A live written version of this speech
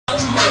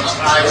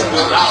Alright,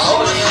 we'll go out.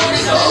 Oh, yeah,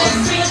 so.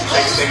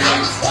 Take it.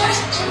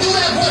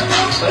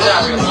 Put it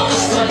out real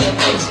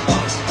quick.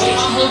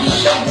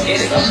 Don't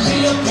hit it. Don't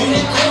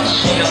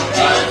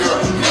try to do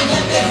it.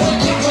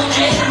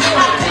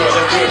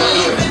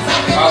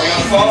 Are we on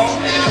the phone?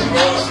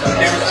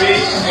 Never speak.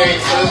 Okay,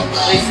 so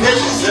they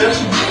snitching, sis.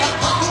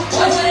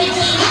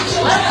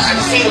 I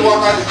just seen him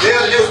walk out the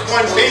jail. They was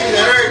pointing fingers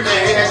and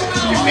everything.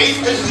 Your face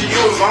pictures of you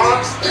and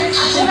mom.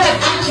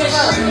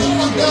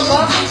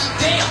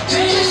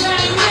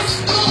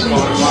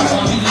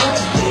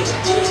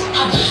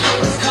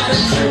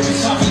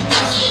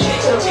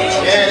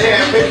 Yeah, they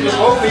have pictures of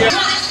both of you.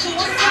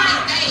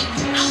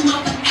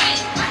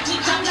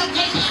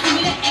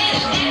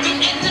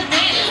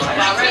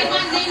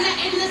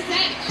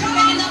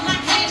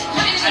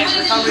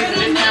 For some reason,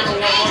 this camera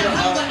won't go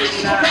to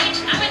 59.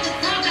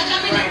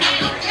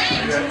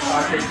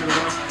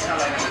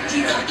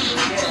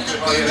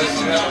 Oh, yeah,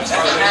 that's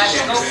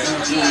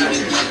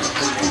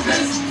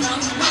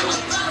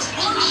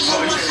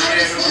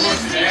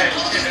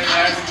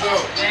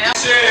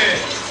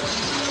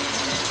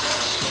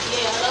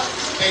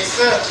Hey,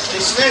 sir,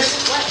 they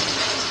snitched.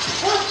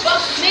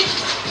 What snitch?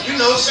 You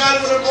know,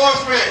 shot with her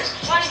boyfriend.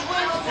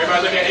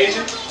 Everybody look at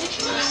Asian?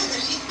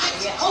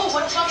 Oh,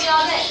 what the fuck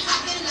y'all at?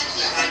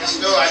 At the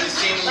store, I just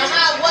seen him.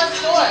 What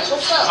store?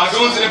 What's up? My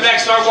goons in the back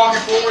start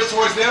walking forward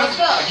towards them. What's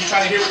up? Like you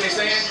trying to hear what they're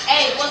saying?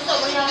 Hey, what's up?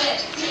 Where y'all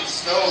at? The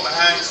store,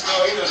 behind the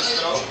store. You know the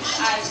store.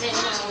 Alright, send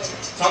me out with it.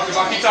 Talk to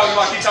Mark, keep talking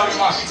Mark, keep talking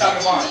Mark, keep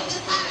talking Mark.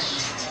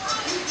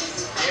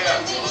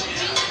 Yeah.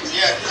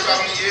 Yeah, keep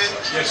talking to you.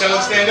 Yeah, tell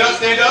them stand up,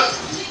 stand up.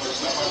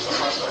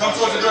 Come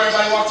towards the door,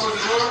 everybody walk towards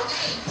the door.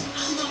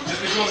 Just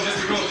be goons, just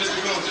be goons, just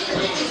be goons, just be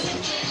goons.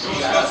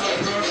 Goons, come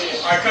towards the door.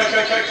 Alright, cut.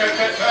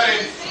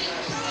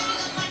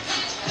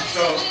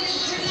 So,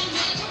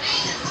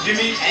 give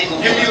me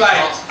like,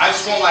 I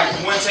just want like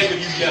one take of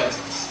you yelling.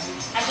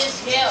 I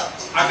just yell.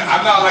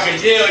 I'm not like a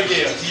yell. Do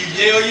you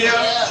yell? Yeah.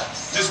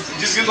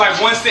 Just give like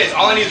one sentence.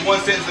 All I need is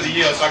one sentence of the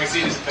yell so I can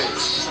see it in the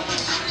face.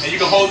 And you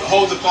can hold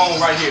the phone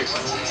right here.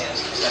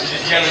 You're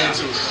just yelling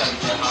into it.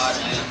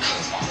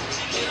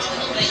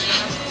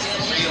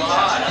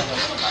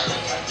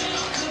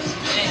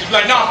 You're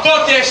like, nah,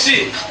 fuck that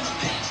shit.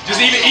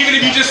 Just even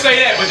if you just say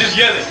that, but just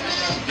yell it.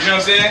 You know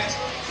what I'm saying?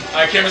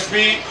 Alright, camera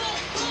speed.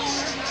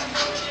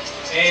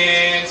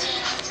 And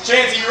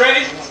Chance, you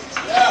ready?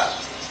 Yeah.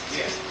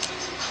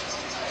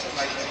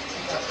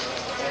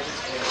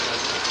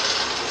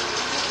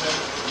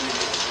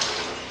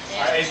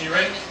 Alright, AJ, you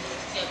ready?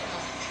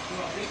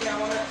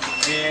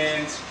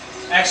 And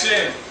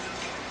action.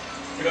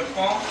 Pick up the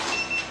phone.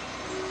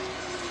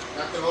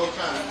 Not the whole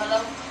time. Hello?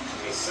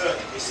 Hey, sir,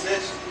 they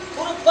snitching.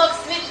 Who the fuck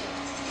snitching?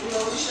 You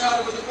know, we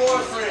shot with the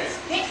boyfriend.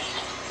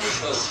 You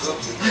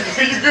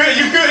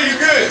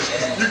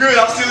good.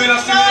 I'm still in.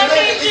 Alright,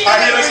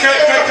 yeah, let's cut.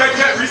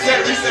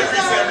 Reset.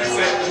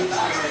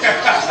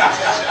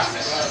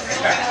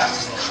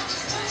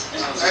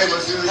 Hey, but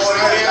you know what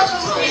here?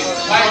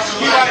 Mike,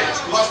 key light.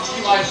 Watch the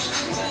key light.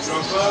 You know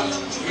what?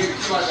 Get the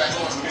key light back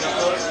on. You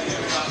know what?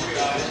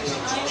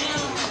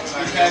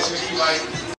 You pass the key light.